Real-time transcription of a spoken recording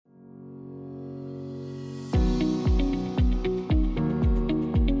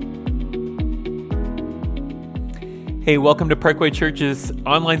Hey, welcome to Parkway Church's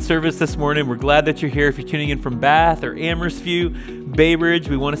online service this morning. We're glad that you're here. If you're tuning in from Bath or Amherstview, Bay Ridge,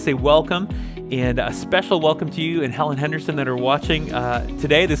 we want to say welcome. And a special welcome to you and Helen Henderson that are watching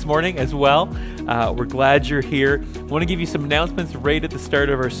this morning as well. We're glad you're here. I want to give you some announcements right at the start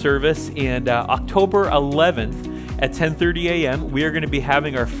of our service. And October 11th at 10:30 a.m., we are going to be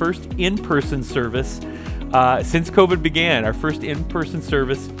having our first in-person service since COVID began, our first in-person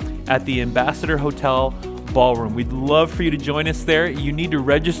service at the Ambassador Hotel Ballroom. We'd love for you to join us there. You need to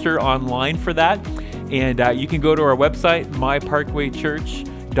register online for that, and you can go to our website,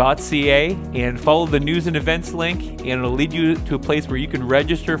 myparkwaychurch.ca, and follow the news and events link, and it'll lead you to a place where you can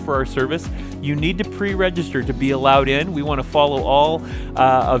register for our service. You need to pre-register to be allowed in. We want to follow all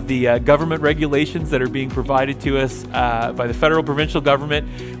of the government regulations that are being provided to us by the federal, provincial government.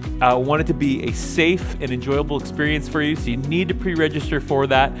 Want it to be a safe and enjoyable experience for you, so you need to pre-register for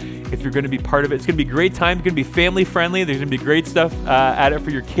that if you're going to be part of it. It's going to be a great time. It's going to be family friendly. There's going to be great stuff at it for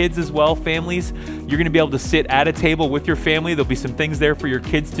your kids as well, families. You're going to be able to sit at a table with your family. There'll be some things there for your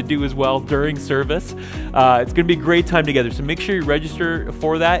kids to do as well during service. It's going to be a great time together, so make sure you register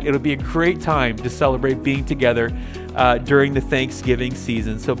for that. It'll be a great time to celebrate being together during the Thanksgiving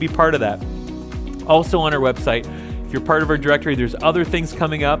season, so be part of that. Also on our website, if you're part of our directory, there's other things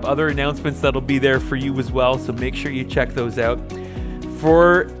coming up, other announcements that'll be there for you as well, so make sure you check those out.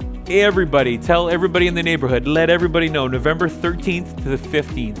 For everybody, tell everybody in the neighborhood, let everybody know, November 13th to the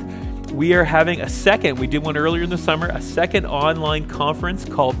 15th, we are having a second, we did one earlier in the summer, a second online conference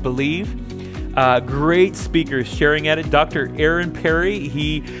called Believe. Great speakers sharing at it. Dr. Aaron Perry,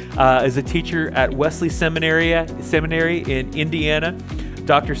 he is a teacher at Wesley Seminary in Indiana.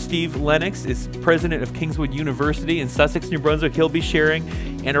 Dr. Steve Lennox is president of Kingswood University in Sussex, New Brunswick. He'll be sharing.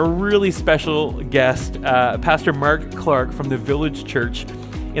 And a really special guest, Pastor Mark Clark from the Village Church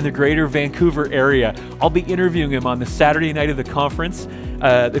in the greater Vancouver area. I'll be interviewing him on the Saturday night of the conference.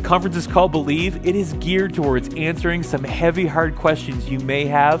 The conference is called Believe. It is geared towards answering some heavy, hard questions you may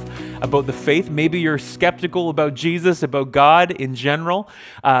have about the faith. Maybe you're skeptical about Jesus, about God in general.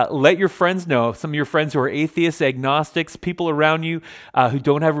 Let your friends know, some of your friends who are atheists, agnostics, people around you who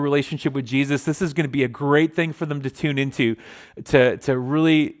don't have a relationship with Jesus. This is going to be a great thing for them to tune into, to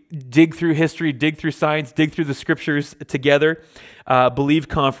really dig through history, dig through science, dig through the scriptures together. Believe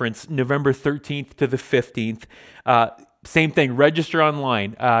Conference, November 13th to the 15th. Same thing, register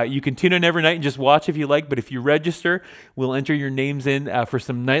online. You can tune in every night and just watch if you like, but if you register, we'll enter your names in for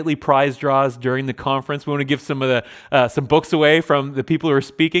some nightly prize draws during the conference. We want to give some of the some books away from the people who are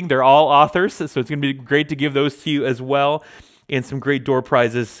speaking. They're all authors, so it's going to be great to give those to you as well, and some great door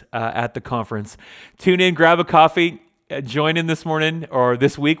prizes at the conference. Tune in, grab a coffee, join in this morning or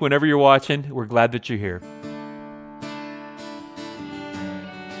this week, whenever you're watching. We're glad that you're here.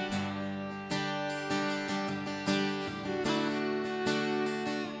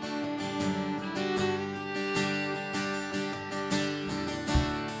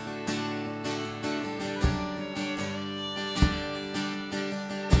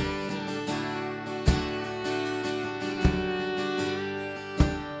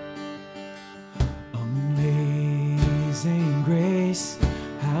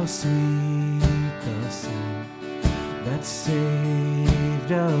 How sweet the sound that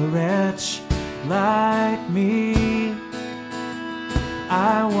saved a wretch like me.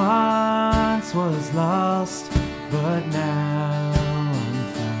 I once was lost, but now I'm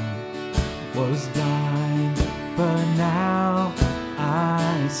found. Was blind, but now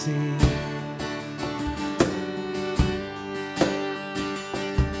I see.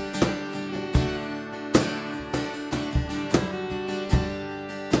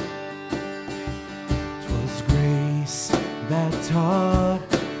 That taught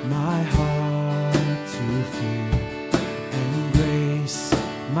my heart to fear, and grace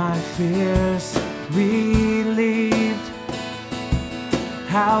my fears relieved.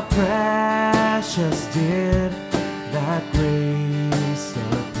 How precious did that grace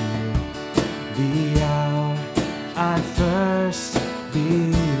appear the hour I first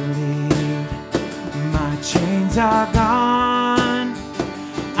believed. My chains are gone,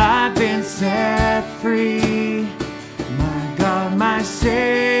 I've been set free. My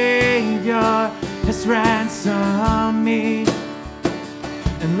Savior has ransomed me,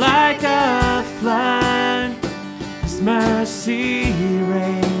 and like a flood, His mercy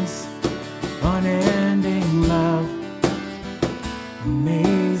reigns, unending love,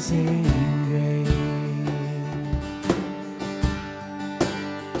 amazing grace.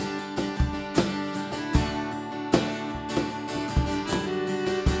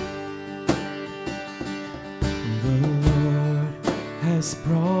 has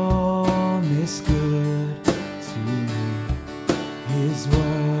promised good to me.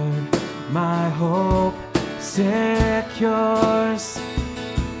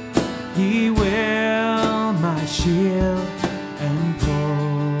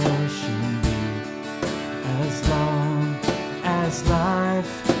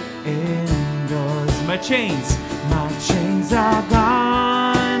 chains. My chains are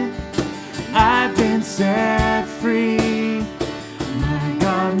gone. I've been set free. My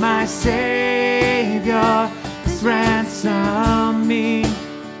God, my Savior has ransomed me.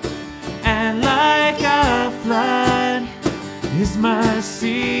 And like a flood, His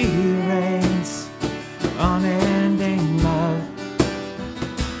mercy reigns. Unending love,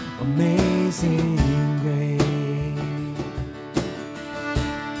 amazing grace.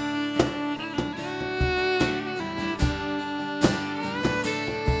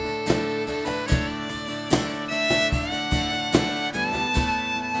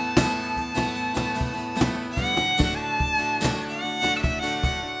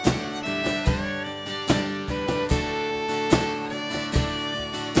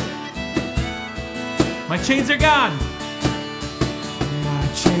 My chains are gone. My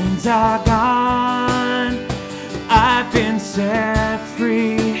chains are gone. I've been set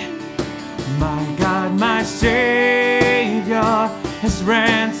free. My God, my Savior has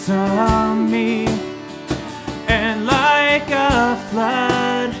ransomed me. And like a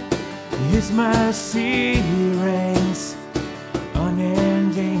flood, His mercy reigns.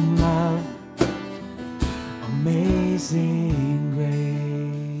 Unending love, amazing grace.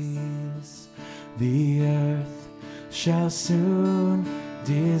 The earth shall soon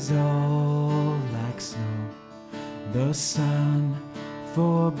dissolve like snow. The sun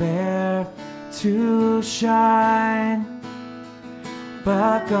forbear to shine.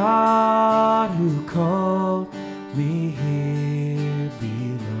 But God who called me here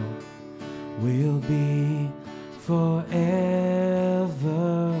below will be forever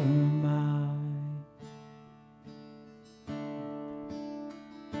mine.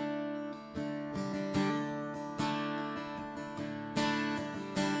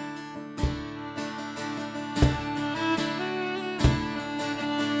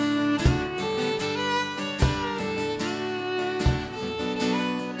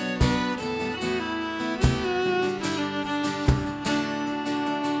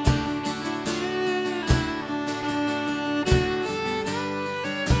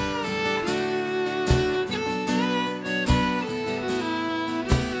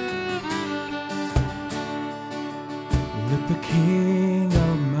 Let the King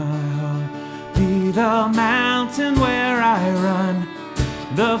of my heart be the mountain where I run,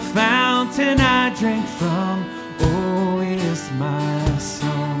 the fountain I drink from, oh, is my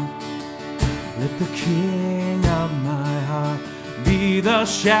song. Let the King of my heart be the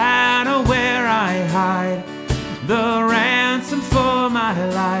shadow where I hide, the ransom for my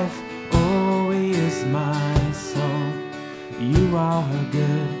life, oh, He is my song. You are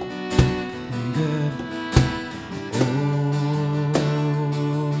good, good.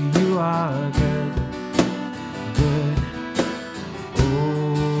 You are good, good.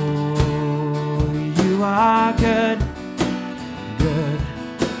 Oh, you are good, good.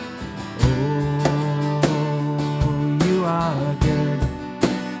 Oh, you are good,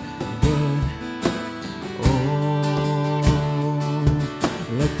 good. Oh,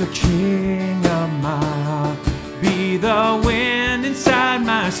 let the King of my heart be the wind inside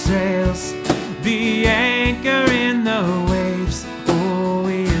my sails, the anchor in the waves, oh,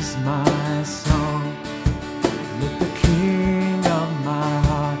 He is my song. Let the King of my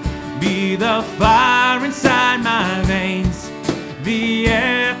heart be the fire inside my veins, the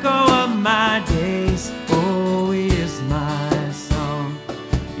echo of my days, oh, He is my song.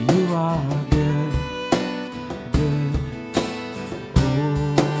 You are good, good.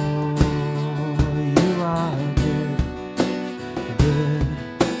 Oh, you are good, good.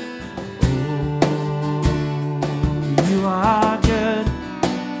 You are good,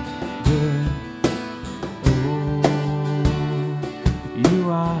 good. Oh, you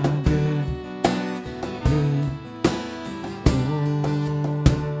are good, good.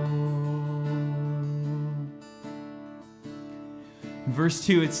 In verse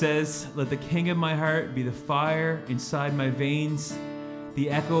 2 it says, let the King of my heart be the fire inside my veins, the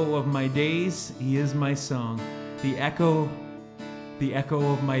echo of my days, He is my song. The echo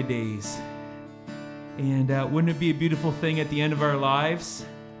of my days. And wouldn't it be a beautiful thing at the end of our lives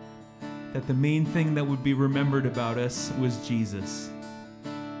that the main thing that would be remembered about us was Jesus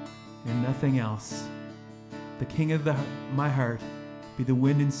and nothing else. The King of my heart be the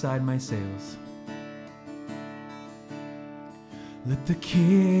wind inside my sails. Let the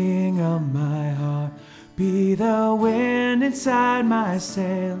King of my heart be the wind inside my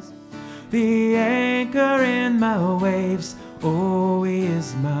sails, the anchor in my waves, oh, He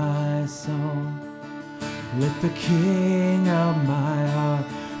is my song. Let the King of my heart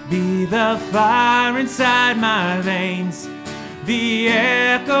be the fire inside my veins, the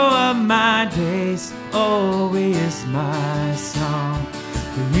echo of my days, always my song.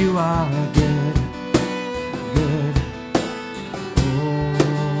 For you are good, good.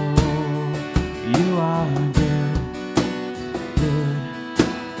 Oh, you are good, good.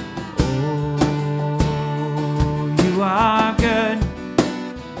 Oh, you are good,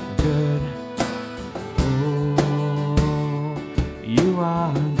 good. Oh, you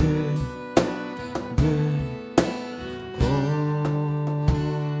are good, good.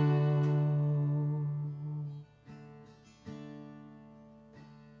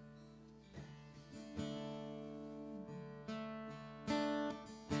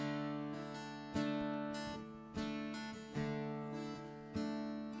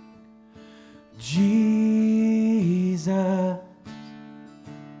 Jesus,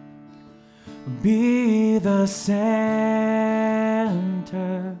 be the center,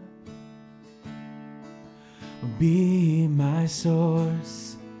 be my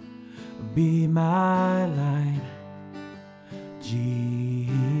source, be my light.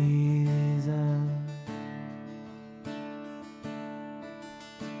 Jesus,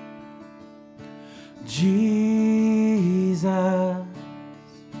 Jesus,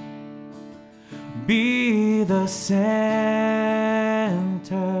 be the center,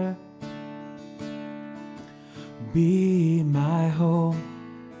 be my hope,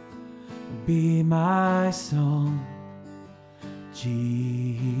 be my song. Jesus,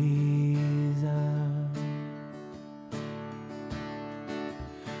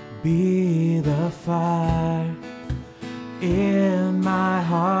 be the fire in my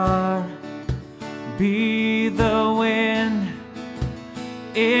heart, be the wind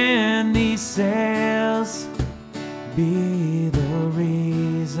in these sails, be the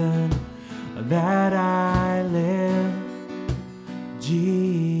reason that I live.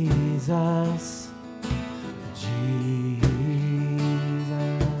 Jesus, Jesus,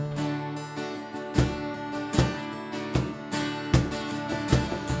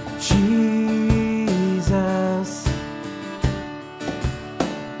 Jesus,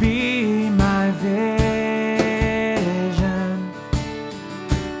 be my vision,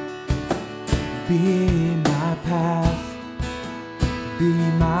 be my path, be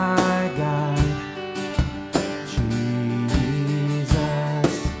my guide. Jesus,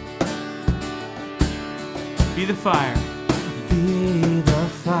 be the fire, be the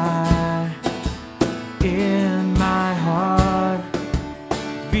fire in my heart,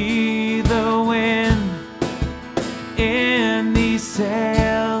 be the wind in these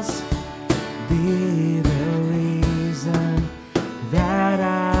sails, be the reason that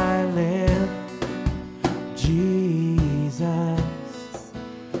I live. Jesus,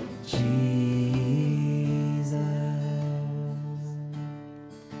 Jesus,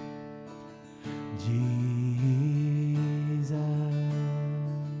 Jesus.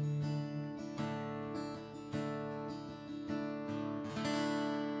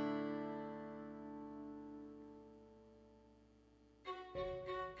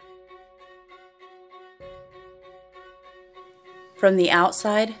 From the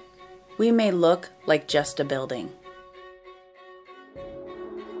outside, we may look like just a building.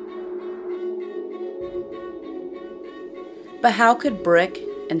 But how could brick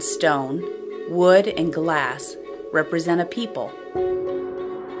and stone, wood and glass represent a people?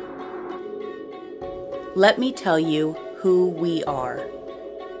 Let me tell you who we are.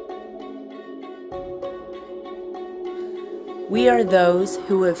 We are those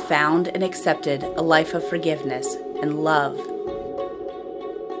who have found and accepted a life of forgiveness and love.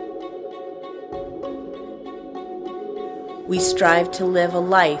 We strive to live a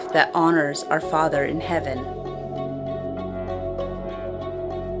life that honors our Father in heaven.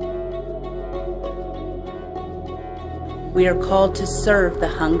 We are called to serve the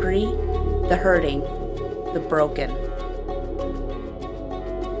hungry, the hurting, the broken.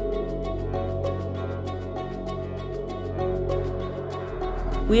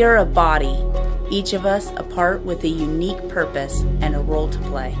 We are a body, each of us a part with a unique purpose and a role to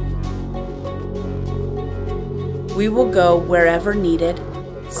play. We will go wherever needed,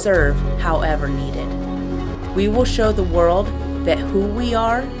 serve however needed. We will show the world that who we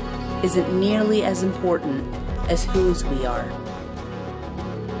are isn't nearly as important as whose we are.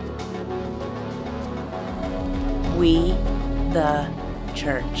 We, the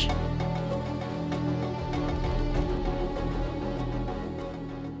church.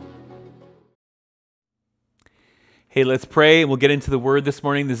 Hey, let's pray, and we'll get into the Word this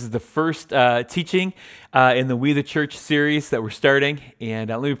morning. This is the first teaching in the We the Church series that we're starting, and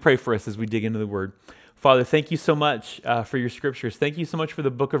let me pray for us as we dig into the Word. Father, thank you so much for your Scriptures. Thank you so much for the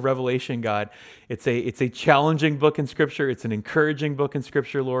book of Revelation, God. It's a challenging book in Scripture. It's an encouraging book in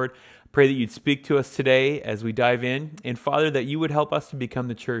Scripture, Lord. Pray that you'd speak to us today as we dive in. And Father, that you would help us to become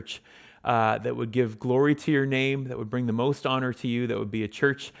the church that would give glory to your name, that would bring the most honor to you, that would be a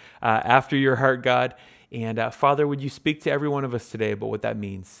church after your heart, God. And Father, would you speak to every one of us today about what that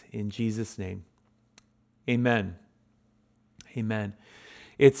means? In Jesus' name, amen. Amen.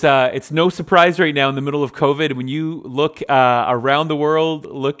 It's no surprise right now in the middle of COVID when you look around the world,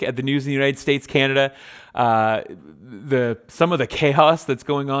 look at the news in the United States, Canada, some of the chaos that's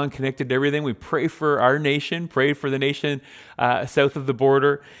going on connected to everything. We pray for our nation, pray for the nation south of the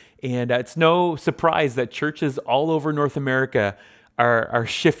border, and it's no surprise that churches all over North America are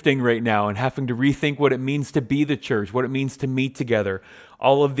shifting right now and having to rethink what it means to be the church, what it means to meet together,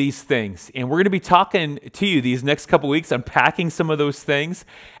 all of these things. And we're going to be talking to you these next couple weeks, unpacking some of those things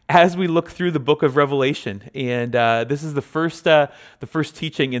as we look through the book of Revelation. And this is the first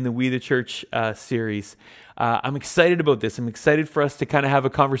teaching in the We the Church series. I'm excited about this. I'm excited for us to kind of have a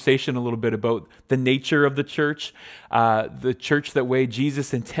conversation a little bit about the nature of the church that way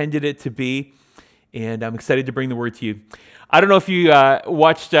Jesus intended it to be. And I'm excited to bring the word to you. I don't know if you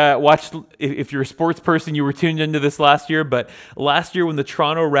watched, if you're a sports person, you were tuned into this last year, but last year when the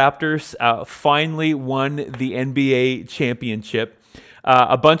Toronto Raptors finally won the NBA championship,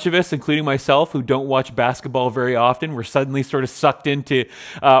 a bunch of us, including myself, who don't watch basketball very often, were suddenly sort of sucked into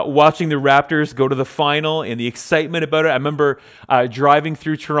watching the Raptors go to the final and the excitement about it. I remember driving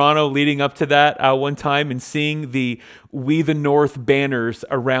through Toronto leading up to that one time and seeing the We the North banners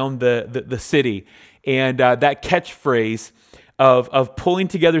around the city. And that catchphrase of pulling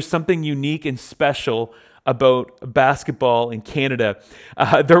together something unique and special about basketball in Canada.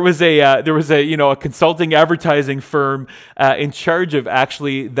 There was a consulting advertising firm in charge of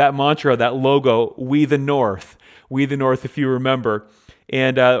actually that mantra, that logo, We the North, if you remember.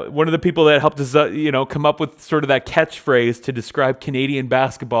 And one of the people that helped us, come up with sort of that catchphrase to describe Canadian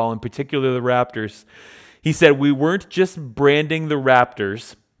basketball, in particular the Raptors, he said, "We weren't just branding the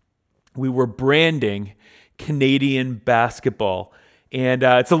Raptors, we were branding Canadian basketball." And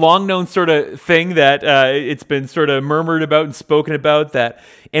it's a long-known sort of thing that it's been sort of murmured about and spoken about, that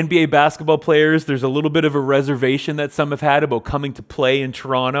NBA basketball players, there's a little bit of a reservation that some have had about coming to play in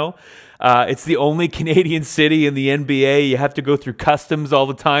Toronto. It's the only Canadian city in the NBA. You have to go through customs all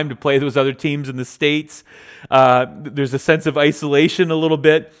the time to play those other teams in the States. There's a sense of isolation a little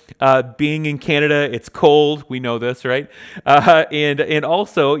bit. Being in Canada, it's cold. We know this, right? And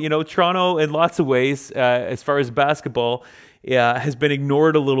also, Toronto in lots of ways, as far as basketball, has been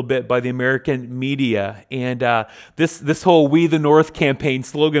ignored a little bit by the American media. And this whole We the North campaign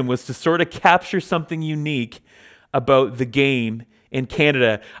slogan was to sort of capture something unique about the game in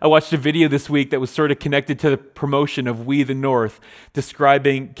Canada. I watched a video this week that was sort of connected to the promotion of We the North,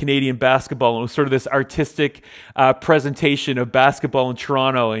 describing Canadian basketball. And it was sort of this artistic presentation of basketball in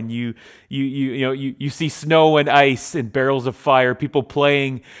Toronto. And you see snow and ice and barrels of fire, people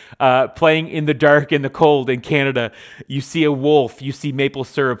playing in the dark and the cold in Canada. You see a wolf, you see maple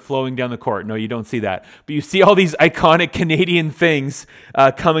syrup flowing down the court. No, you don't see that. But you see all these iconic Canadian things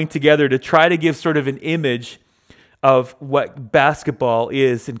coming together to try to give sort of an image of what basketball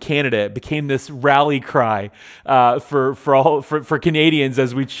is in Canada. It became this rally cry for Canadians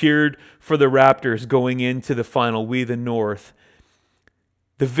as we cheered for the Raptors going into the final, We the North.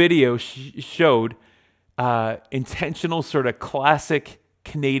 The video showed intentional sort of classic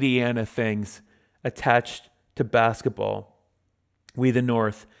Canadiana things attached to basketball. We the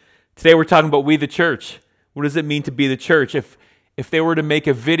North. Today we're talking about We the Church. What does it mean to be the church? If they were to make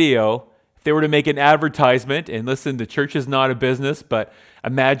a video, if they were to make an advertisement, and listen, the church is not a business, but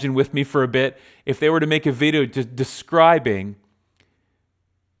imagine with me for a bit, if they were to make a video describing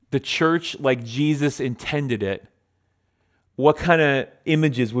the church like Jesus intended it, what kind of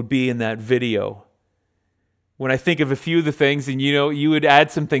images would be in that video? When I think of a few of the things, and you would add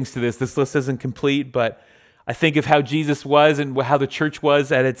some things to this list isn't complete, but I think of how Jesus was and how the church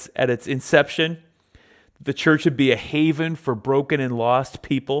was at its inception. The church would be a haven for broken and lost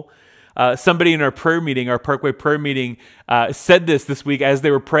people. Somebody in our prayer meeting, our Parkway prayer meeting, said this week as they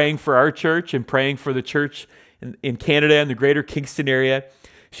were praying for our church and praying for the church in Canada and the greater Kingston area.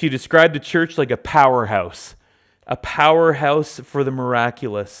 She described the church like a powerhouse for the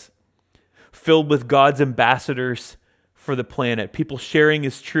miraculous, filled with God's ambassadors for the planet, people sharing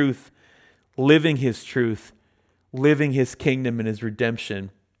His truth, living His kingdom and His redemption.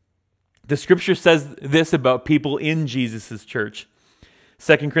 The scripture says this about people in Jesus' church.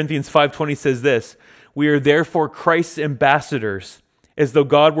 2 Corinthians 5:20 says this, "We are therefore Christ's ambassadors, as though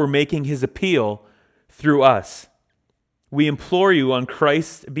God were making His appeal through us. We implore you on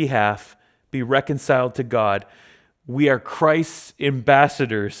Christ's behalf, be reconciled to God." We are Christ's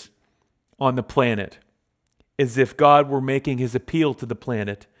ambassadors on the planet, as if God were making his appeal to the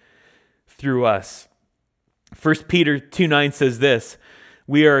planet through us. 1 Peter 2:9 says this,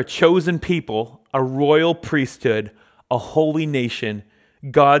 "We are a chosen people, a royal priesthood, a holy nation,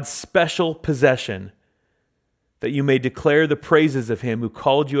 God's special possession, that you may declare the praises of him who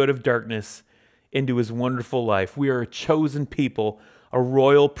called you out of darkness into his wonderful life." We are a chosen people, a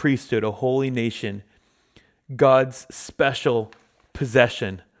royal priesthood, a holy nation, God's special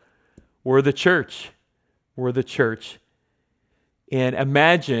possession. We're the church. We're the church. And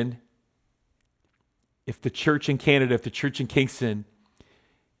imagine if the church in Canada, if the church in Kingston,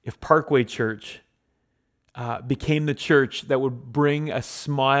 if Parkway Church became the church that would bring a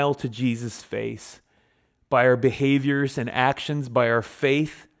smile to Jesus' face by our behaviors and actions, by our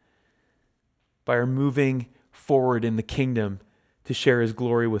faith, by our moving forward in the kingdom to share his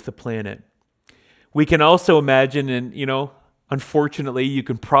glory with the planet. We can also imagine, and unfortunately, you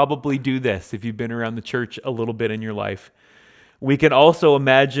can probably do this if you've been around the church a little bit in your life. We can also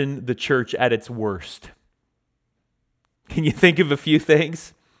imagine the church at its worst. Can you think of a few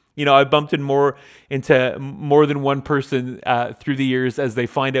things? I bumped into more than one person through the years as they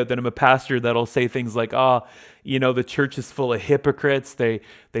find out that I'm a pastor that'll say things like, the church is full of hypocrites. They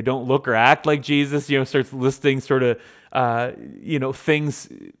don't look or act like Jesus. Starts listing sort of,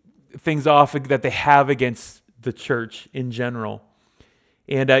 things off that they have against the church in general.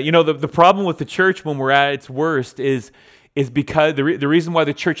 And, the problem with the church when we're at its worst is because the reason why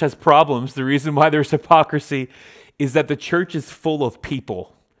the church has problems, the reason why there's hypocrisy, is that the church is full of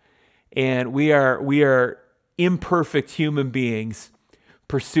people. And we are imperfect human beings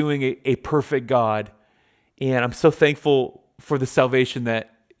pursuing a perfect God. And I'm so thankful for the salvation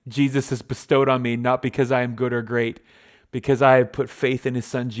that Jesus has bestowed on me, not because I am good or great, because I have put faith in his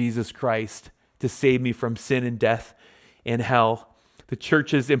son, Jesus Christ, to save me from sin and death and hell. The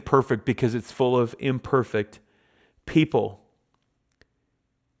church is imperfect because it's full of imperfect people.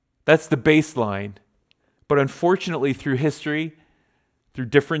 That's the baseline. But unfortunately, through history, through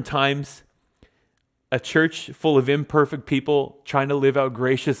different times, a church full of imperfect people trying to live out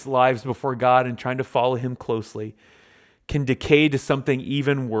gracious lives before God and trying to follow him closely can decay to something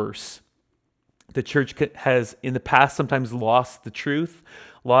even worse. The church has in the past sometimes lost the truth,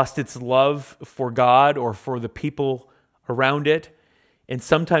 lost its love for God or for the people around it, and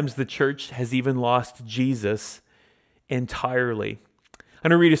sometimes the church has even lost Jesus entirely. I'm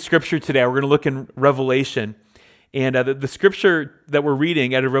going to read a scripture today. We're going to look in Revelation. And the scripture that we're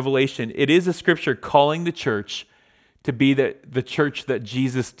reading out of Revelation, it is a scripture calling the church to be the church that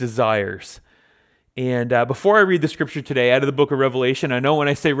Jesus desires. And before I read the scripture today out of the book of Revelation, I know when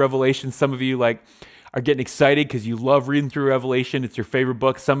I say Revelation, some of you are getting excited because you love reading through Revelation. It's your favorite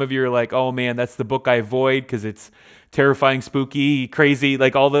book. Some of you are like, oh man, that's the book I avoid because it's terrifying, spooky, crazy,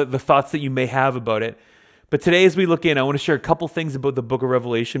 like all the thoughts that you may have about it. But today as we look in, I want to share a couple things about the book of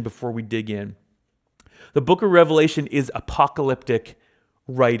Revelation before we dig in. The book of Revelation is apocalyptic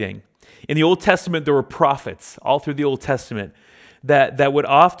writing. In the Old Testament, there were prophets all through the Old Testament that would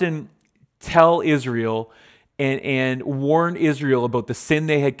often tell Israel and warn Israel about the sin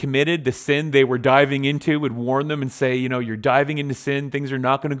they had committed, the sin they were diving into, would warn them and say, you're diving into sin, things are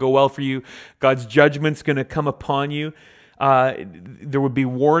not going to go well for you, God's judgment's going to come upon you. There would be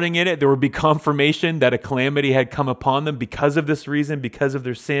warning in it. There would be confirmation that a calamity had come upon them because of this reason, because of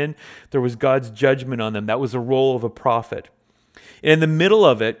their sin. There was God's judgment on them. That was the role of a prophet. And in the middle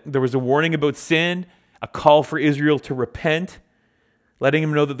of it, there was a warning about sin, a call for Israel to repent, letting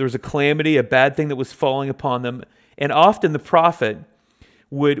them know that there was a calamity, a bad thing that was falling upon them. And often the prophet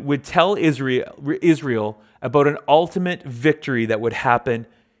would tell Israel about an ultimate victory that would happen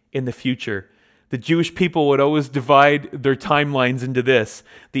in the future. The Jewish people would always divide their timelines into this: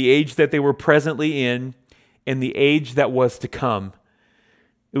 the age that they were presently in and the age that was to come.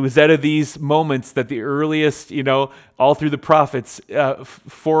 It was out of these moments that the earliest, all through the prophets,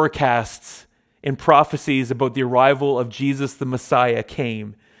 forecasts and prophecies about the arrival of Jesus the Messiah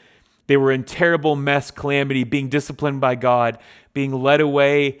came. They were in terrible mess, calamity, being disciplined by God, being led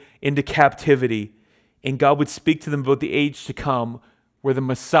away into captivity. And God would speak to them about the age to come where the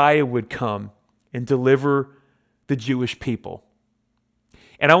Messiah would come and deliver the Jewish people.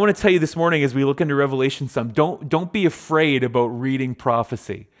 And I want to tell you this morning as we look into Revelation don't be afraid about reading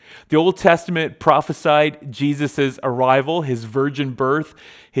prophecy. The Old Testament prophesied Jesus' arrival, his virgin birth,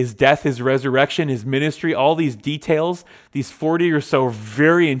 his death, his resurrection, his ministry, all these details, these 40 or so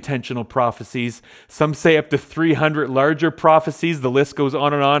very intentional prophecies. Some say up to 300 larger prophecies. The list goes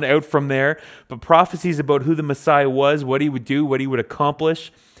on and on out from there. But prophecies about who the Messiah was, what he would do, what he would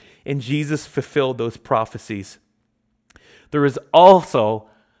accomplish. And Jesus fulfilled those prophecies. There is also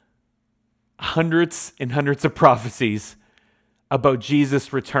hundreds and hundreds of prophecies about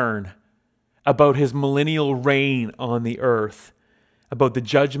Jesus' return, about his millennial reign on the earth, about the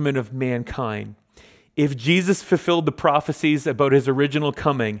judgment of mankind. If Jesus fulfilled the prophecies about his original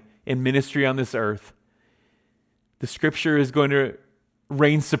coming and ministry on this earth, the scripture is going to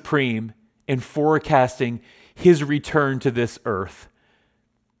reign supreme in forecasting his return to this earth,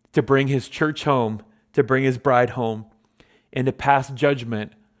 to bring his church home, to bring his bride home, and to pass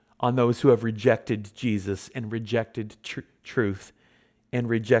judgment on those who have rejected Jesus and rejected truth and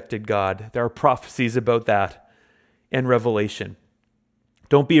rejected God. There are prophecies about that in Revelation.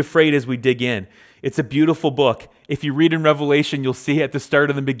 Don't be afraid as we dig in. It's a beautiful book. If you read in Revelation, you'll see at the start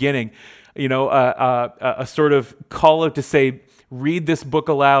and the beginning, a sort of call out to say, read this book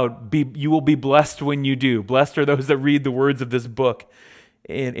aloud. You will be blessed when you do. Blessed are those that read the words of this book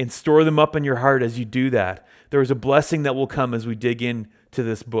and store them up in your heart as you do that. There is a blessing that will come as we dig into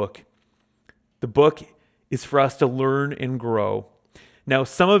this book. The book is for us to learn and grow. Now,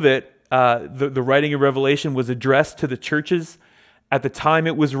 some of it, the writing of Revelation was addressed to the churches at the time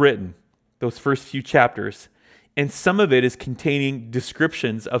it was written, those first few chapters. And some of it is containing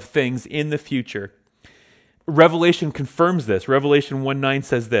descriptions of things in the future. Revelation confirms this. Revelation 1:9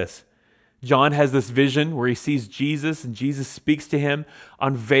 says this. John has this vision where he sees Jesus and Jesus speaks to him,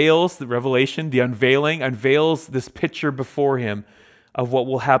 unveils the revelation, the unveiling, unveils this picture before him of what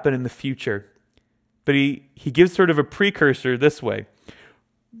will happen in the future. But he gives sort of a precursor this way.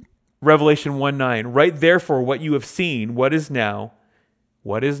 Revelation 1:9, write therefore what you have seen, what is now,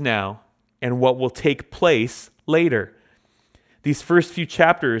 and what will take place later. These first few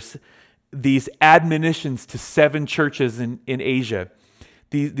chapters, these admonitions to 7 churches in Asia,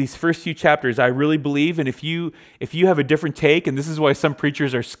 these first few chapters, I really believe, and if you have a different take, and this is why some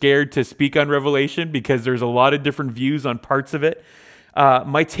preachers are scared to speak on Revelation, because there's a lot of different views on parts of it.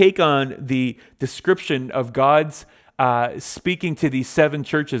 My take on the description of God's speaking to these 7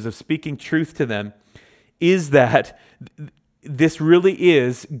 churches, of speaking truth to them, is that this really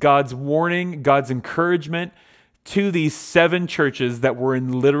is God's warning, God's encouragement to these 7 churches that were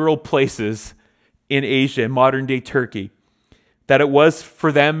in literal places in Asia, in modern-day Turkey. That it was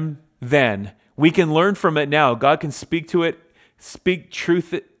for them then. We can learn from it now. God can speak to it, speak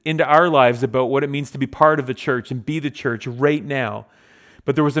truth into our lives about what it means to be part of the church and be the church right now.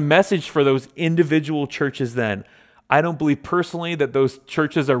 But there was a message for those individual churches then. I don't believe personally that those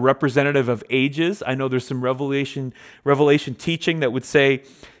churches are representative of ages. I know there's some Revelation teaching that would say,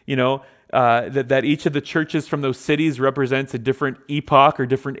 that each of the churches from those cities represents a different epoch or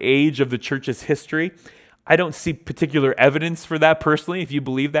different age of the church's history. I don't see particular evidence for that personally. If you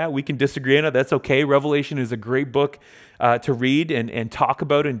believe that, we can disagree on it. That's okay. Revelation is a great book to read and talk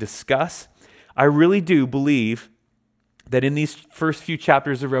about and discuss. I really do believe that in these first few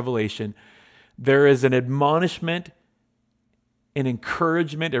chapters of Revelation, there is an admonishment, an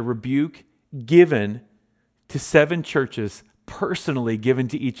encouragement, a rebuke given to 7 churches, personally given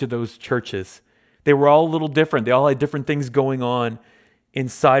to each of those churches. They were all a little different. They all had different things going on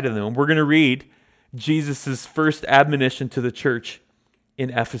inside of them. And we're going to read Jesus' first admonition to the church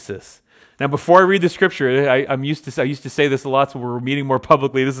in Ephesus. Now, before I read the scripture, I used to say this a lot, so we're meeting more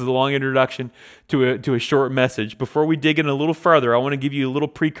publicly. This is a long introduction to a short message. Before we dig in a little further, I want to give you a little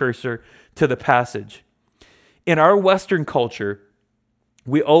precursor to the passage. In our Western culture,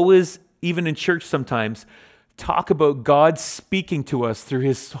 we always, even in church sometimes, talk about God speaking to us through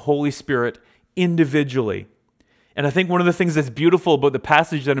his Holy Spirit individually. And I think one of the things that's beautiful about the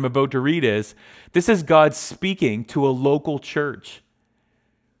passage that I'm about to read is, this is God speaking to a local church.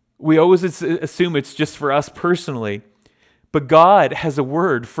 We always assume it's just for us personally, but God has a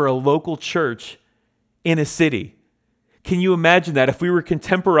word for a local church in a city. Can you imagine that? If we were to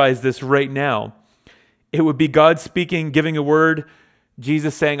contemporize this right now, it would be God speaking, giving a word,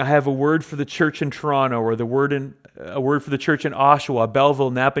 Jesus saying, I have a word for the church in Toronto, or a word for the church in Oshawa,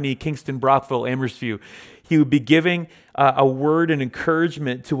 Belleville, Napanee, Kingston, Brockville, Amherstview. He would be giving a word and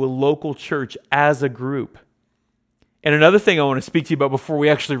encouragement to a local church as a group. And another thing I want to speak to you about before we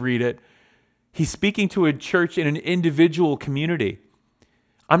actually read it, he's speaking to a church in an individual community.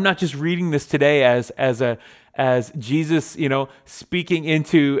 I'm not just reading this today as Jesus, speaking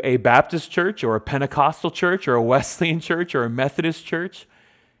into a Baptist church or a Pentecostal church or a Wesleyan church or a Methodist church.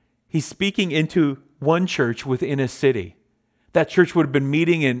 He's speaking into one church within a city. That church would have been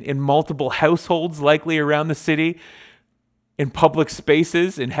meeting in multiple households, likely around the city, in public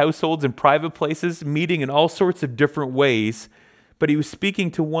spaces, in households, in private places, meeting in all sorts of different ways. But he was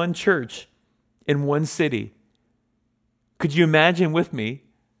speaking to one church in one city. Could you imagine with me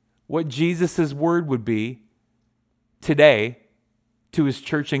what Jesus' word would be today to his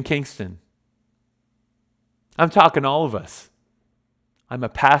church in Kingston, I'm talking all of us. I'm a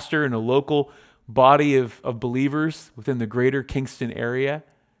pastor in a local body of believers within the greater Kingston area.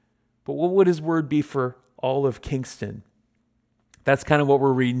 But what would his word be for all of Kingston? That's kind of what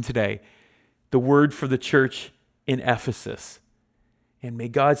we're reading today. The word for the church in Ephesus. And may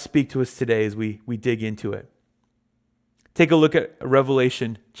God speak to us today as we dig into it. Take a look at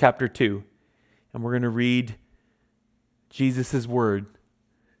Revelation chapter 2. And we're going to read Jesus' word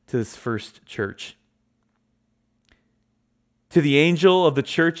to this first church. To the angel of the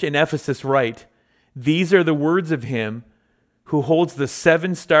church in Ephesus write, these are the words of him who holds the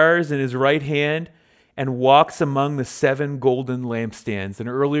 7 stars in his right hand and walks among the 7 golden lampstands. And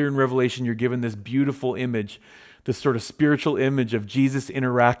earlier in Revelation, you're given this beautiful image, this sort of spiritual image of Jesus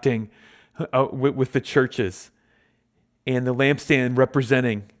interacting with the churches and the lampstand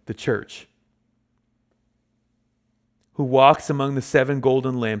representing the church. Who walks among the 7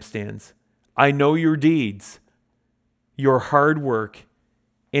 golden lampstands. I know your deeds, your hard work,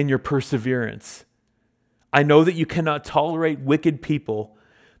 and your perseverance. I know that you cannot tolerate wicked people,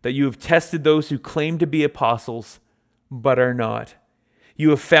 that you have tested those who claim to be apostles, but are not.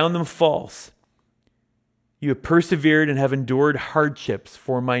 You have found them false. You have persevered and have endured hardships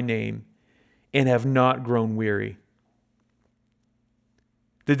for my name, and have not grown weary.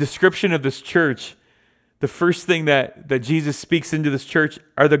 The description of this church, the first thing that Jesus speaks into this church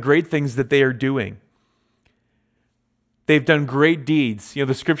are the great things that they are doing. They've done great deeds.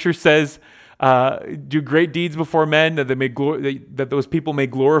 The scripture says, do great deeds before men that those people may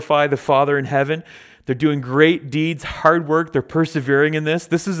glorify the Father in heaven. They're doing great deeds, hard work. They're persevering in this.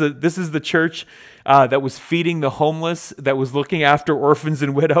 This is the church that was feeding the homeless, that was looking after orphans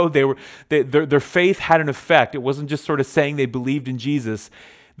and widows. Their faith had an effect. It wasn't just sort of saying they believed in Jesus.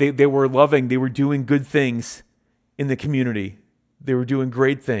 They were loving. They were doing good things in the community. They were doing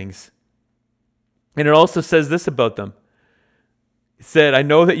great things. And it also says this about them. It said, I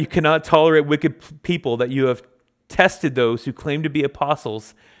know that you cannot tolerate wicked people, that you have tested those who claim to be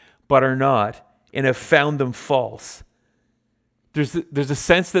apostles, but are not, and have found them false. There's a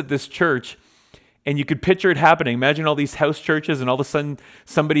sense that this church, and you could picture it happening. Imagine all these house churches, and all of a sudden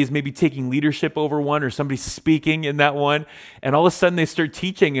somebody is maybe taking leadership over one, or somebody's speaking in that one, and all of a sudden they start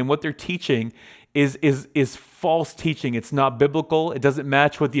teaching, and what they're teaching is false teaching. It's not biblical. It doesn't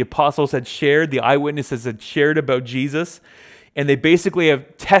match what the apostles had shared, the eyewitnesses had shared about Jesus. And they basically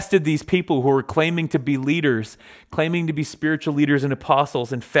have tested these people who are claiming to be leaders, claiming to be spiritual leaders and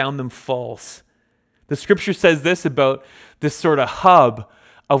apostles, and found them false. The scripture says this about this sort of hub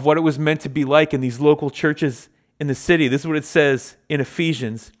of what it was meant to be like in these local churches in the city. This is what it says in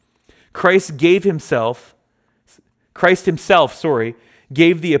Ephesians. Christ himself,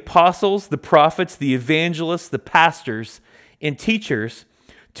 gave the apostles, the prophets, the evangelists, the pastors, and teachers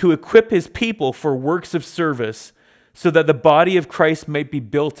to equip his people for works of service, so that the body of Christ might be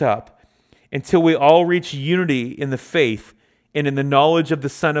built up until we all reach unity in the faith and in the knowledge of the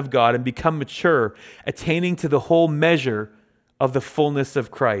Son of God and become mature, attaining to the whole measure of the fullness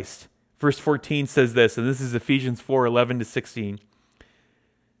of Christ. Verse 14 says this, and this is Ephesians 4:11-16.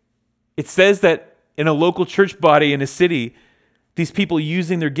 It says that in a local church body in a city, these people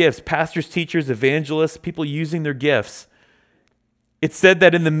using their gifts, pastors, teachers, evangelists, people using their gifts, it said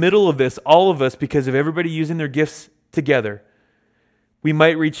that in the middle of this, all of us, because of everybody using their gifts together, we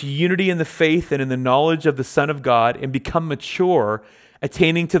might reach unity in the faith and in the knowledge of the Son of God and become mature,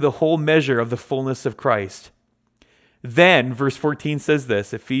 attaining to the whole measure of the fullness of Christ. Then, verse 14 says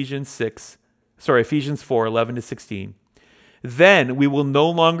this, Ephesians 4:11-16. Then we will no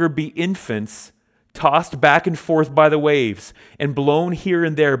longer be infants, tossed back and forth by the waves and blown here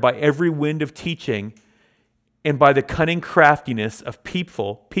and there by every wind of teaching and by the cunning craftiness of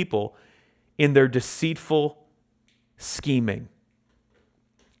people in their deceitful scheming.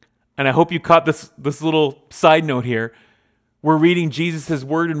 And I hope you caught this little side note here. We're reading Jesus'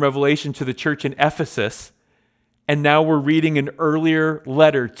 word in Revelation to the church in Ephesus, and now we're reading an earlier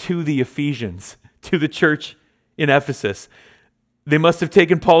letter to the Ephesians, to the church in Ephesus. They must have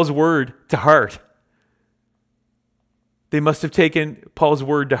taken Paul's word to heart. They'd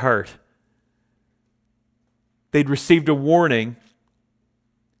received a warning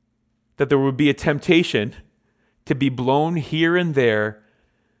that there would be a temptation to be blown here and there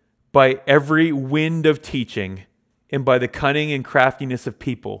by every wind of teaching and by the cunning and craftiness of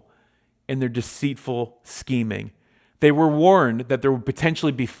people and their deceitful scheming. They were warned that there would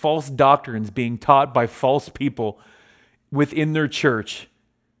potentially be false doctrines being taught by false people within their church.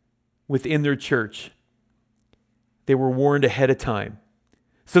 They were warned ahead of time.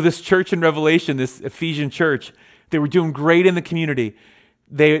 So this church in Revelation, this Ephesian church, they were doing great in the community.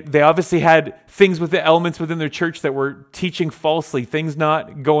 They obviously had things with the elements within their church that were teaching falsely, things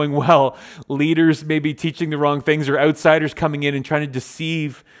not going well, leaders maybe teaching the wrong things, or outsiders coming in and trying to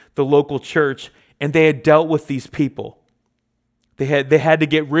deceive the local church. And they had dealt with these people. They had to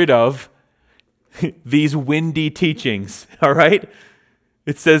get rid of these windy teachings, all right?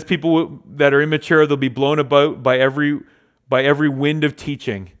 It says people that are immature, they'll be blown about by every wind of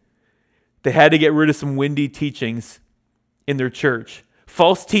teaching. They had to get rid of some windy teachings in their church.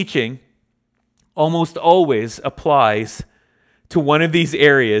 False teaching almost always applies to one of these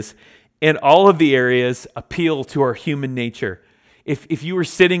areas, and all of the areas appeal to our human nature. If you were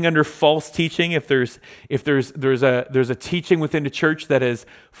sitting under false teaching, if there's a teaching within the church that has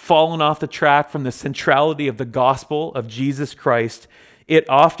fallen off the track from the centrality of the gospel of Jesus Christ, it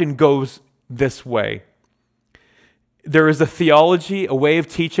often goes this way. There is a theology, a way of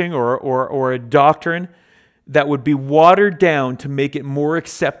teaching, or a doctrine that would be watered down to make it more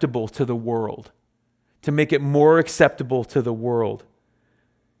acceptable to the world. To make it more acceptable to the world.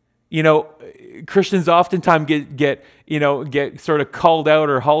 You know, Christians oftentimes get sort of called out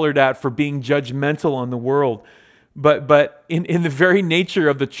or hollered at for being judgmental on the world. But in the very nature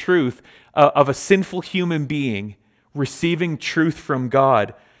of the truth of a sinful human being receiving truth from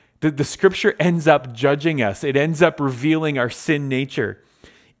God, the scripture ends up judging us. It ends up revealing our sin nature.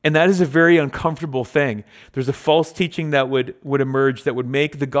 And that is a very uncomfortable thing. There's a false teaching that would emerge that would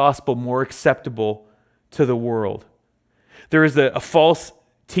make the gospel more acceptable to the world. There is a false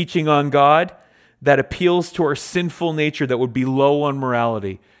teaching on God that appeals to our sinful nature that would be low on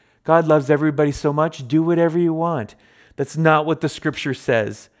morality. God loves everybody so much, do whatever you want. That's not what the scripture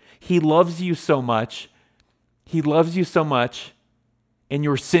says. He loves you so much. He loves you so much, and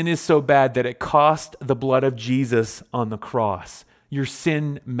your sin is so bad that it cost the blood of Jesus on the cross. Your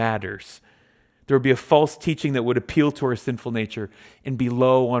sin matters. There would be a false teaching that would appeal to our sinful nature and be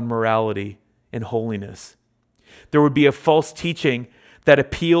low on morality and holiness. There would be a false teaching that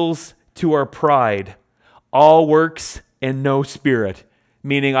appeals to our pride, all works and no spirit,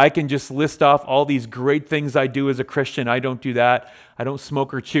 meaning I can just list off all these great things I do as a Christian. I don't do that. I don't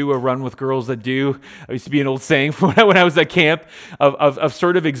smoke or chew or run with girls that do. I used to be an old saying from when I was at camp of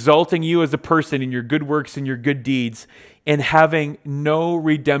sort of exalting you as a person in your good works and your good deeds and having no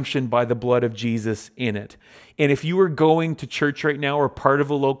redemption by the blood of Jesus in it. And if you are going to church right now or part of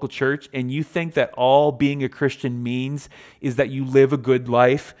a local church and you think that all being a Christian means is that you live a good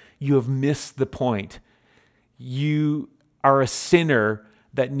life, you have missed the point. You are a sinner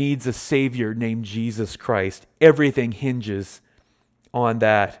that needs a Savior named Jesus Christ. Everything hinges on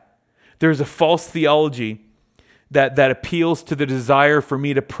that. There's a false theology that appeals to the desire for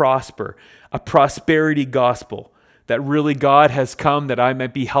me to prosper, a prosperity gospel, that really God has come that I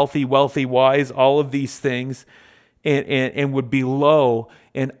might be healthy, wealthy, wise, all of these things, and would be low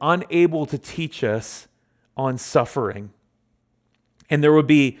and unable to teach us on suffering. And there would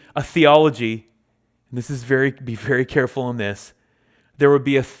be a theology, and this is be very careful on this, there would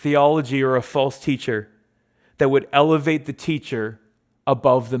be a theology or a false teacher that would elevate the teacher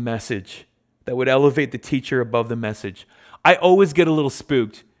above the message. That would elevate the teacher above the message. I always get a little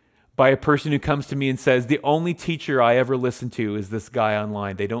spooked by a person who comes to me and says, the only teacher I ever listen to is this guy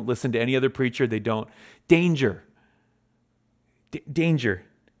online. They don't listen to any other preacher. They don't. Danger. Danger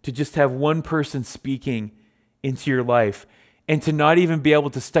to just have one person speaking into your life and to not even be able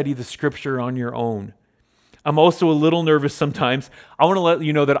to study the scripture on your own. I'm also a little nervous sometimes. I want to let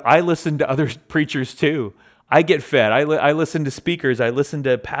you know that I listen to other preachers too. I get fed. I listen to speakers. I listen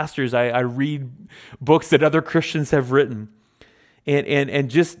to pastors. I read books that other Christians have written. And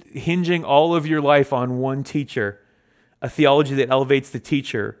just hinging all of your life on one teacher, a theology that elevates the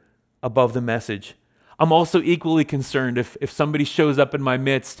teacher above the message. I'm also equally concerned if somebody shows up in my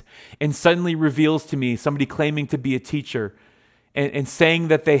midst and suddenly reveals to me, somebody claiming to be a teacher, and saying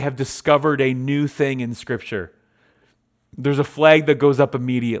that they have discovered a new thing in Scripture. There's a flag that goes up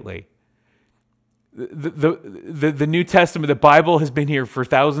immediately. The New Testament, the Bible has been here for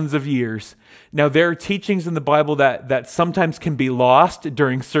thousands of years. Now, there are teachings in the Bible that sometimes can be lost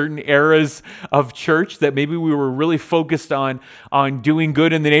during certain eras of church, that maybe we were really focused on doing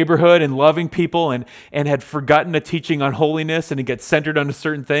good in the neighborhood and loving people and had forgotten a teaching on holiness and it gets centered on a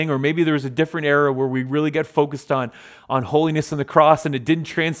certain thing. Or maybe there was a different era where we really get focused on holiness and the cross and it didn't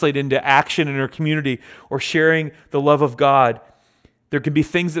translate into action in our community or sharing the love of God. There can be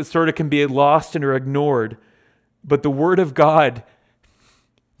things that sort of can be lost and are ignored, but the Word of God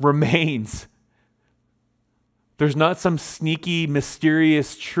remains. There's not some sneaky,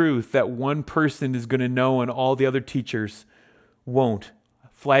 mysterious truth that one person is going to know and all the other teachers won't.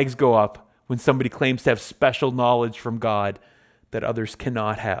 Flags go up when somebody claims to have special knowledge from God, that others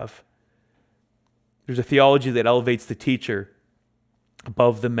cannot have. There's a theology that elevates the teacher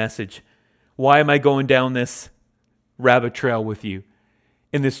above the message. Why am I going down this rabbit trail with you?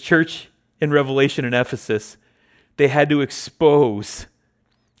 In this church in Revelation in Ephesus, they had to expose,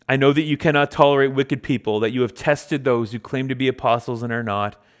 I know that you cannot tolerate wicked people, that you have tested those who claim to be apostles and are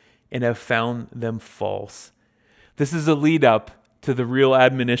not, and have found them false. This is a lead up to the real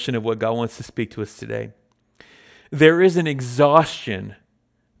admonition of what God wants to speak to us today. There is an exhaustion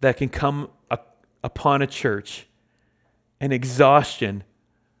that can come upon a church, an exhaustion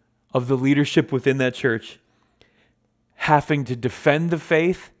of the leadership within that church, having to defend the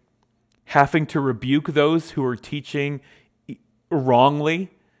faith, having to rebuke those who are teaching wrongly,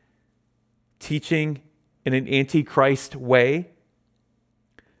 teaching in an antichrist way.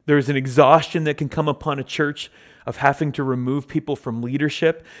 There's an exhaustion that can come upon a church of having to remove people from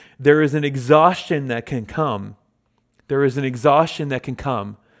leadership. There is an exhaustion that can come. There is an exhaustion that can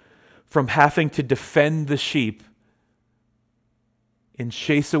come from having to defend the sheep and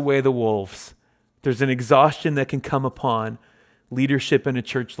chase away the wolves. There's an exhaustion that can come upon leadership in a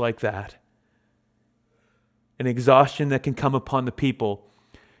church like that. An exhaustion that can come upon the people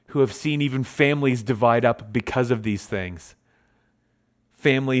who have seen even families divide up because of these things.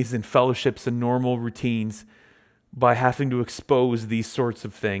 Families and fellowships and normal routines by having to expose these sorts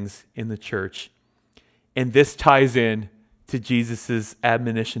of things in the church. And this ties in to Jesus'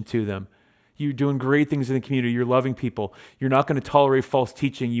 admonition to them. You're doing great things in the community. You're loving people. You're not going to tolerate false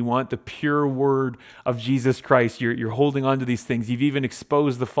teaching. You want the pure word of Jesus Christ. You're holding on to these things. You've even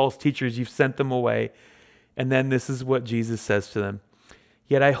exposed the false teachers. You've sent them away. And then this is what Jesus says to them.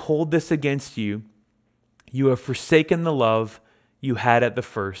 Yet I hold this against you. You have forsaken the love you had at the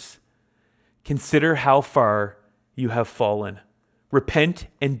first. Consider how far you have fallen. Repent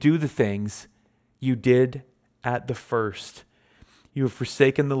and do the things you did at the first. You have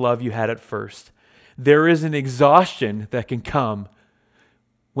forsaken the love you had at first. There is an exhaustion that can come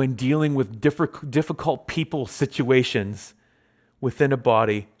when dealing with difficult people situations within a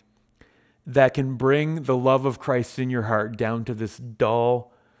body that can bring the love of Christ in your heart down to this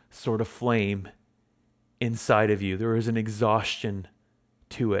dull sort of flame inside of you. There is an exhaustion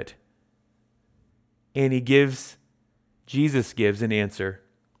to it. And Jesus gives an answer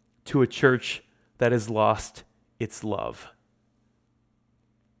to a church that has lost its love.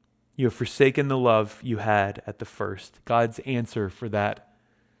 You have forsaken the love you had at the first. God's answer for that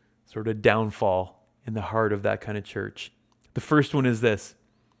sort of downfall in the heart of that kind of church. The first one is this: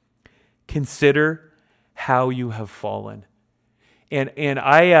 consider how you have fallen. And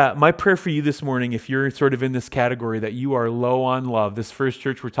my prayer for you this morning, if you're sort of in this category that you are low on love, this first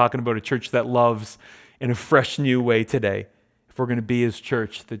church, we're talking about a church that loves in a fresh new way today. If we're going to be His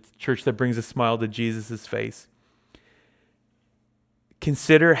church, the church that brings a smile to Jesus' face.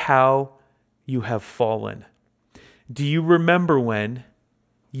 Consider how you have fallen. Do you remember when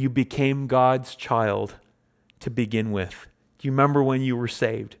you became God's child to begin with? Do you remember when you were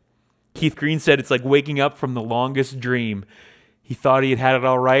saved? Keith Green said it's like waking up from the longest dream. He thought he had it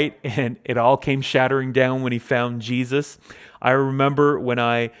all right, and it all came shattering down when he found Jesus. I remember when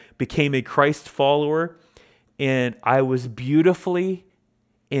I became a Christ follower, and I was beautifully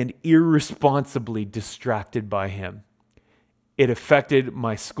and irresponsibly distracted by Him. It affected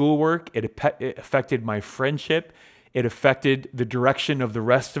my schoolwork. It affected my friendship. It affected the direction of the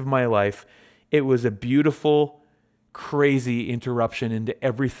rest of my life. It was a beautiful, crazy interruption into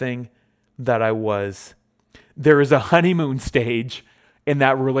everything that I was. There is a honeymoon stage in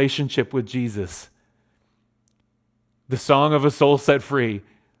that relationship with Jesus. The song of a soul set free.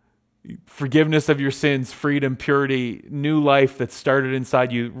 Forgiveness of your sins, freedom, purity, new life that started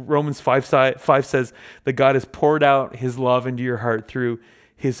inside you. Romans 5 says that God has poured out His love into your heart through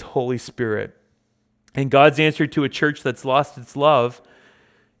His Holy Spirit. And God's answer to a church that's lost its love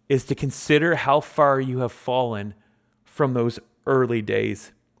is to consider how far you have fallen from those early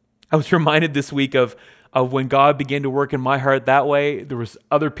days. I was reminded this week of when God began to work in my heart that way. There was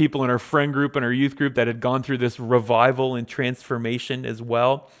other people in our friend group and our youth group that had gone through this revival and transformation as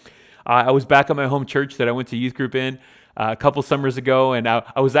well. I was back at my home church that I went to youth group in a couple summers ago, and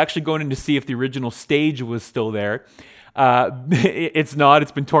I was actually going in to see if the original stage was still there. It's not.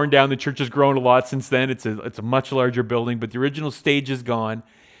 It's been torn down. The church has grown a lot since then. It's a much larger building, but the original stage is gone.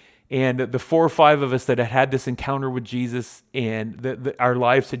 And the 4 or 5 of us that had had this encounter with Jesus and our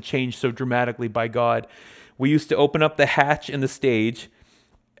lives had changed so dramatically by God, we used to open up the hatch in the stage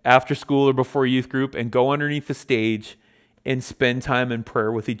after school or before youth group and go underneath the stage and spend time in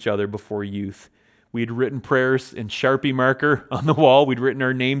prayer with each other before youth. We'd written prayers in Sharpie marker on the wall. We'd written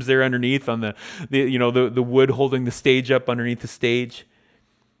our names there underneath on the wood holding the stage up underneath the stage.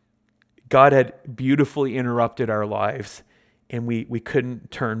 God had beautifully interrupted our lives, and we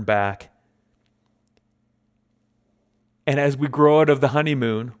couldn't turn back. And as we grow out of the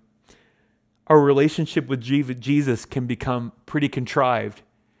honeymoon, our relationship with Jesus can become pretty contrived.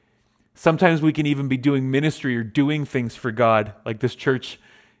 Sometimes we can even be doing ministry or doing things for God, like this church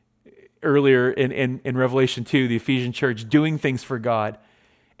earlier in Revelation 2, the Ephesian church, doing things for God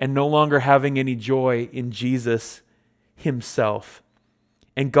and no longer having any joy in Jesus himself.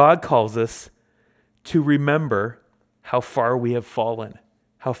 And God calls us to remember how far we have fallen,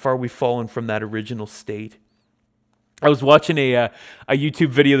 how far we've fallen from that original state. I was watching a YouTube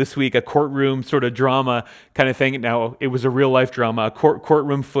video this week, a courtroom sort of drama kind of thing. Now, it was a real life drama,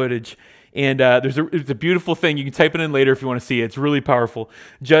 courtroom footage. And it's a beautiful thing. You can type it in later if you want to see it. It's really powerful.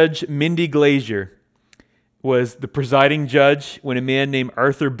 Judge Mindy Glazier was the presiding judge when a man named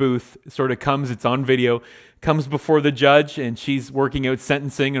Arthur Booth sort of comes, it's on video, comes before the judge, and she's working out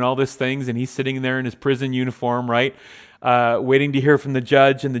sentencing and all these things, and he's sitting there in his prison uniform, right, waiting to hear from the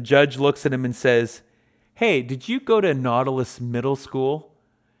judge. And the judge looks at him and says, "Hey, did you go to Nautilus Middle School?"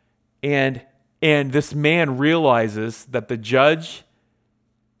 And this man realizes that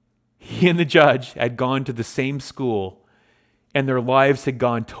he and the judge had gone to the same school, and their lives had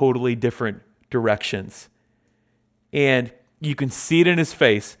gone totally different directions. And you can see it in his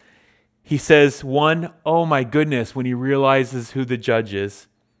face. He says, one, "Oh my goodness," when he realizes who the judge is.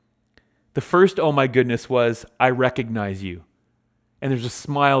 The first, "Oh my goodness," was, "I recognize you." And there's a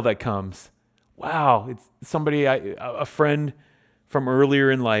smile that comes. Wow, it's somebody, a friend from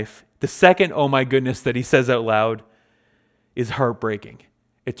earlier in life. The second, "Oh my goodness," that he says out loud is heartbreaking.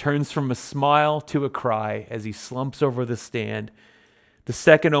 It turns from a smile to a cry as he slumps over the stand. The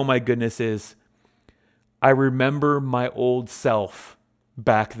second, "Oh my goodness," is, "I remember my old self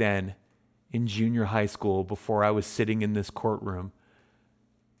back then in junior high school before I was sitting in this courtroom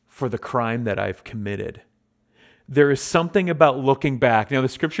for the crime that I've committed." There is something about looking back. Now, the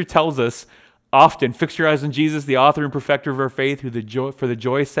scripture tells us often, "Fix your eyes on Jesus, the author and perfecter of our faith, who for the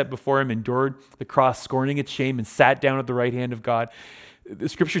joy set before him endured the cross, scorning its shame, and sat down at the right hand of God." The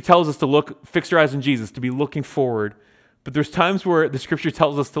scripture tells us to fix your eyes on Jesus, to be looking forward. But there's times where the scripture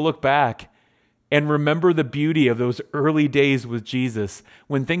tells us to look back and remember the beauty of those early days with Jesus.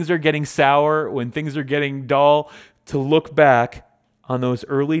 When things are getting sour, when things are getting dull, to look back on those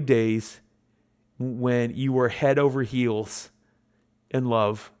early days when you were head over heels in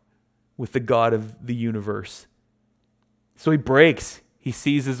love with the God of the universe. So he breaks. He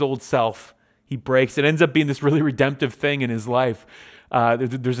sees his old self. He breaks. It ends up being this really redemptive thing in his life.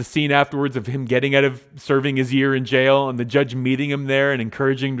 There's a scene afterwards of him getting out of serving his year in jail and the judge meeting him there and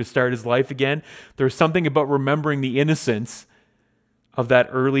encouraging him to start his life again. There's something about remembering the innocence of that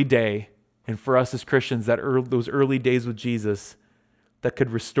early day, and for us as Christians, those early days with Jesus that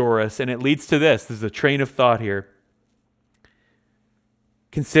could restore us. And it leads to this. There's a train of thought here.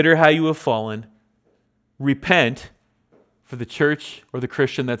 Consider how you have fallen. Repent for the church or the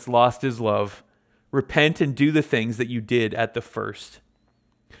Christian that's lost his love. Repent and do the things that you did at the first.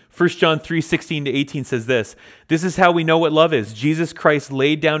 1 John 3:16-18 says this, "This is how we know what love is. Jesus Christ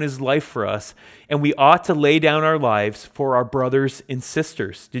laid down his life for us, and we ought to lay down our lives for our brothers and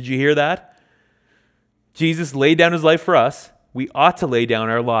sisters." Did you hear that? Jesus laid down his life for us. We ought to lay down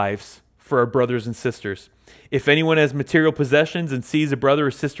our lives for our brothers and sisters. "If anyone has material possessions and sees a brother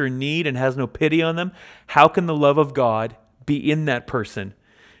or sister in need and has no pity on them, how can the love of God be in that person?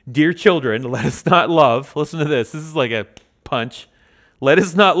 Dear children, let us not love," listen to this, this is like a punch, "let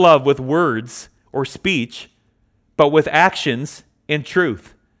us not love with words or speech, but with actions and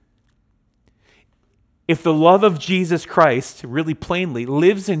truth." If the love of Jesus Christ, really plainly,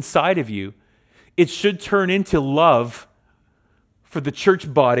 lives inside of you, it should turn into love for the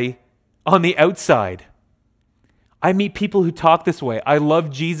church body on the outside. I meet people who talk this way. I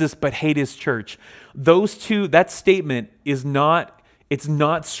love Jesus but hate his church. That statement is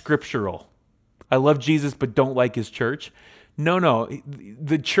not scriptural. I love Jesus but don't like his church. No.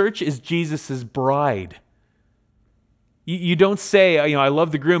 The church is Jesus's bride. You don't say, I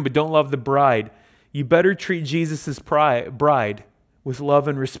love the groom but don't love the bride. You better treat Jesus's bride with love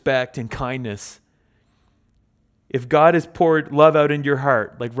and respect and kindness. If God has poured love out into your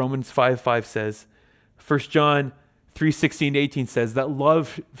heart, like Romans 5:5 says, 1 John 3:16-18 says that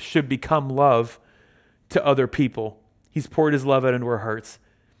love should become love to other people. He's poured his love out into our hearts.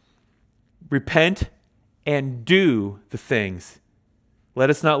 Repent and do the things. Let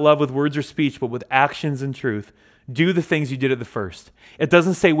us not love with words or speech, but with actions and truth. Do the things you did at the first. It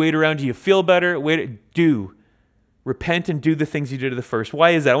doesn't say wait around till you feel better. Do. Repent and do the things you did at the first.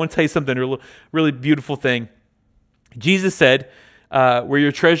 Why is that? I want to tell you something, a really beautiful thing. Jesus said, where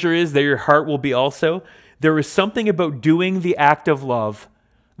your treasure is, there your heart will be also. There is something about doing the act of love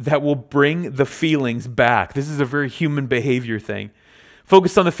that will bring the feelings back. This is a very human behavior thing.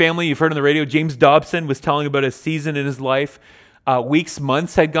 Focused on the family, you've heard on the radio, James Dobson was telling about a season in his life. Weeks,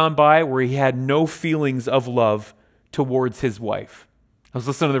 months had gone by where he had no feelings of love towards his wife. I was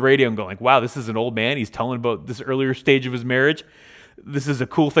listening to the radio and going like, wow, this is an old man. He's telling about this earlier stage of his marriage. This is a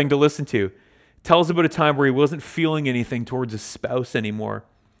cool thing to listen to. Tells about a time where he wasn't feeling anything towards his spouse anymore.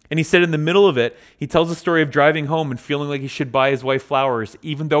 And he said in the middle of it, he tells the story of driving home and feeling like he should buy his wife flowers,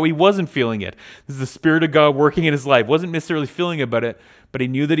 even though he wasn't feeling it. This is the Spirit of God working in his life. Wasn't necessarily feeling about it, but he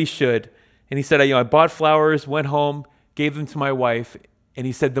knew that he should. And he said, I bought flowers, went home, gave them to my wife. And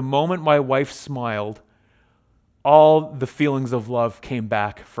he said, the moment my wife smiled, all the feelings of love came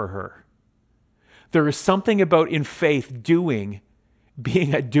back for her. There is something about in faith being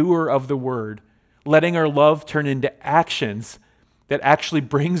a doer of the word, letting our love turn into actions that actually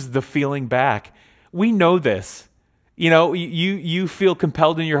brings the feeling back. We know this. You feel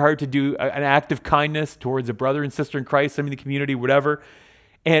compelled in your heart to do an act of kindness towards a brother and sister in Christ, somebody in the community, whatever.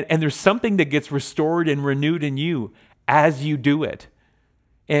 And there's something that gets restored and renewed in you as you do it.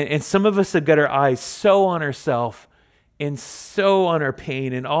 And some of us have got our eyes so on ourselves and so on our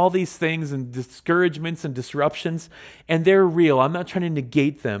pain and all these things and discouragements and disruptions, and they're real. I'm not trying to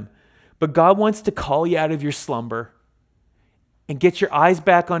negate them. But God wants to call you out of your slumber and get your eyes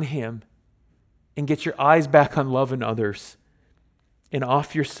back on Him and get your eyes back on loving others and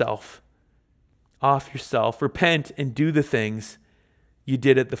off yourself. Off yourself. Repent and do the things you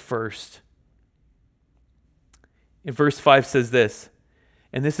did at the first. In verse 5 says this,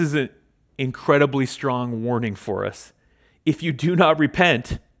 and this is an incredibly strong warning for us. If you do not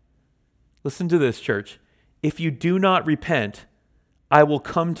repent, listen to this, church. If you do not repent, I will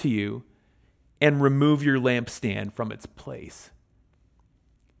come to you and remove your lampstand from its place.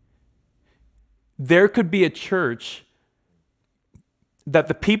 There could be a church that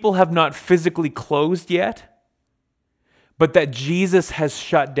the people have not physically closed yet, but that Jesus has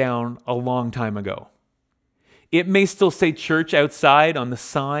shut down a long time ago. It may still say church outside on the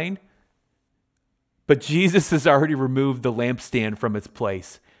sign, but Jesus has already removed the lampstand from its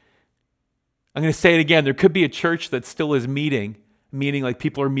place. I'm going to say it again. There could be a church that still is meeting like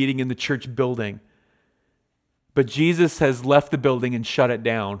people are meeting in the church building. But Jesus has left the building and shut it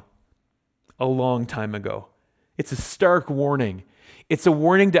down a long time ago. It's a stark warning. It's a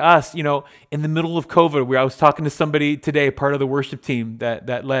warning to us, in the middle of COVID, where I was talking to somebody today, part of the worship team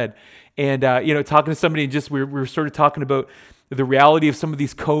that led, and, talking to somebody, and we were sort of talking about the reality of some of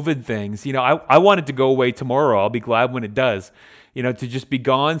these COVID things. I want it to go away tomorrow. I'll be glad when it does, to just be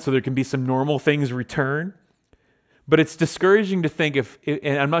gone so there can be some normal things return. But it's discouraging to think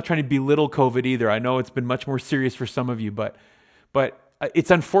and I'm not trying to belittle COVID either. I know it's been much more serious for some of you, but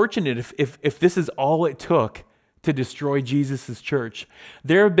it's unfortunate if this is all it took to destroy Jesus' church.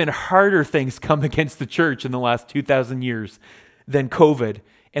 There have been harder things come against the church in the last 2,000 years than COVID,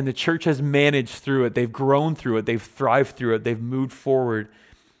 and the church has managed through it. They've grown through it. They've thrived through it. They've moved forward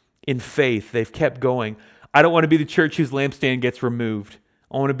in faith. They've kept going. I don't want to be the church whose lampstand gets removed.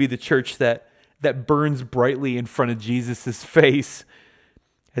 I want to be the church that burns brightly in front of Jesus' face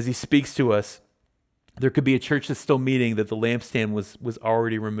as He speaks to us. There could be a church that's still meeting that the lampstand was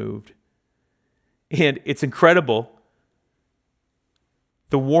already removed. And it's incredible.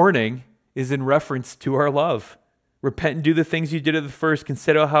 The warning is in reference to our love. Repent and do the things you did at the first.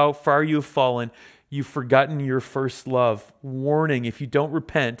 Consider how far you have fallen. You've forgotten your first love. Warning, if you don't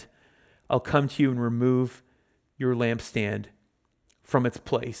repent, I'll come to you and remove your lampstand from its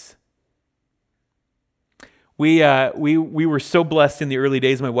place. We were so blessed in the early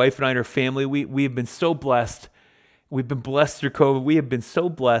days, my wife and I and our family. We have been so blessed. We've been blessed through COVID. We have been so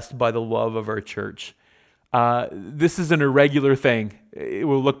blessed by the love of our church. This is an irregular thing.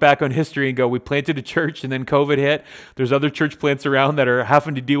 We'll look back on history and go, we planted a church and then COVID hit. There's other church plants around that are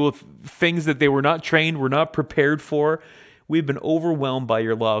having to deal with things that they were not trained, were not prepared for. We've been overwhelmed by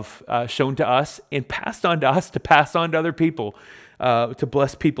your love shown to us and passed on to us to pass on to other people, to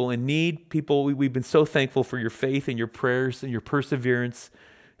bless people in need. People, we've been so thankful for your faith and your prayers and your perseverance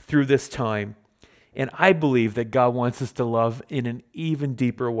through this time. And I believe that God wants us to love in an even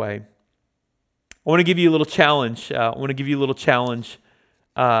deeper way. I want to give you a little challenge.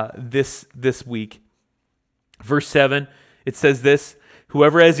 This week. Verse 7, it says this,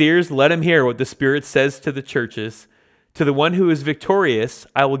 whoever has ears, let him hear what the Spirit says to the churches. To the one who is victorious,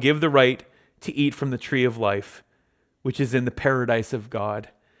 I will give the right to eat from the tree of life, which is in the paradise of God.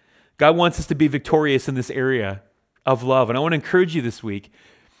 God wants us to be victorious in this area of love. And I want to encourage you this week,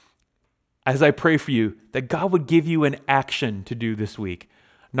 as I pray for you, that God would give you an action to do this week.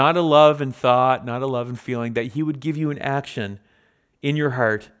 Not a love and thought, not a love and feeling, that he would give you an action in your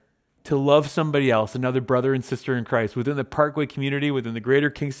heart to love somebody else, another brother and sister in Christ, within the Parkway community, within the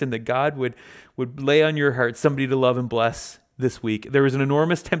greater Kingston, that God would lay on your heart somebody to love and bless this week. There is an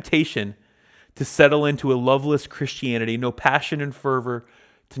enormous temptation to settle into a loveless Christianity, no passion and fervor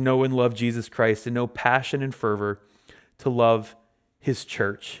to know and love Jesus Christ, and no passion and fervor to love his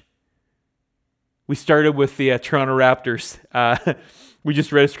church. We started with the Toronto Raptors. We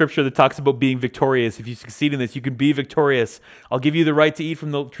just read a scripture that talks about being victorious. If you succeed in this, you can be victorious. I'll give you the right to eat from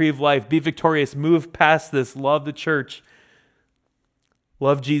the tree of life. Be victorious. Move past this. Love the church.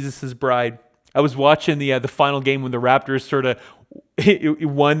 Love Jesus' bride. I was watching the final game when the Raptors sort of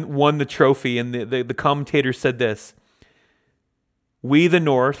won the trophy, and the commentator said this: "We the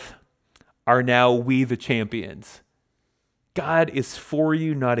North are now we the champions." God is for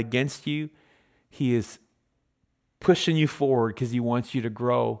you, not against you. He is pushing you forward because he wants you to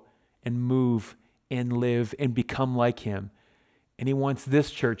grow and move and live and become like him. And he wants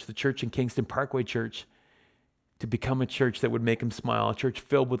this church, the church in Kingston, Parkway Church, to become a church that would make him smile, a church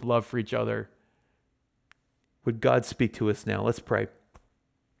filled with love for each other. Would God speak to us now? Let's pray.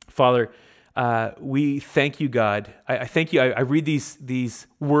 Father, we thank you, God. I thank you. I read these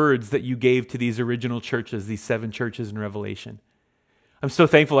words that you gave to these original churches, these 7 churches in Revelation. I'm so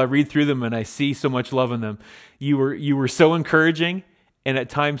thankful. I read through them and I see so much love in them. You were so encouraging and at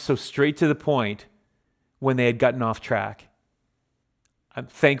times so straight to the point when they had gotten off track. I'm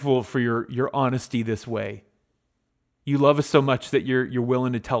thankful for your honesty this way. You love us so much that you're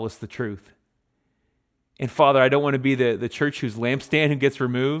willing to tell us the truth. And Father, I don't want to be the church whose lampstand who gets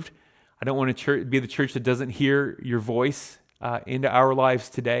removed. I don't want to be the church that doesn't hear your voice into our lives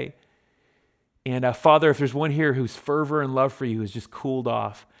today. And Father, if there's one here whose fervor and love for you has just cooled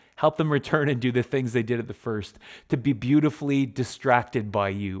off, help them return and do the things they did at the first, to be beautifully distracted by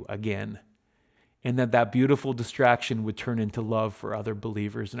you again. And that beautiful distraction would turn into love for other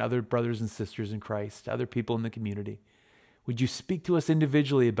believers and other brothers and sisters in Christ, other people in the community. Would you speak to us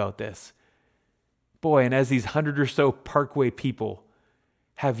individually about this? Boy, and as these 100 or so Parkway people,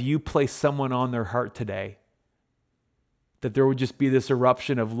 have you placed someone on their heart today that there would just be this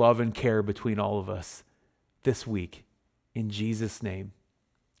eruption of love and care between all of us this week. In Jesus' name,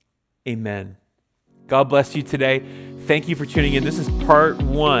 amen. God bless you today. Thank you for tuning in. This is part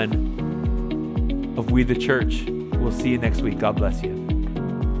 1 of We the Church. We'll see you next week. God bless you.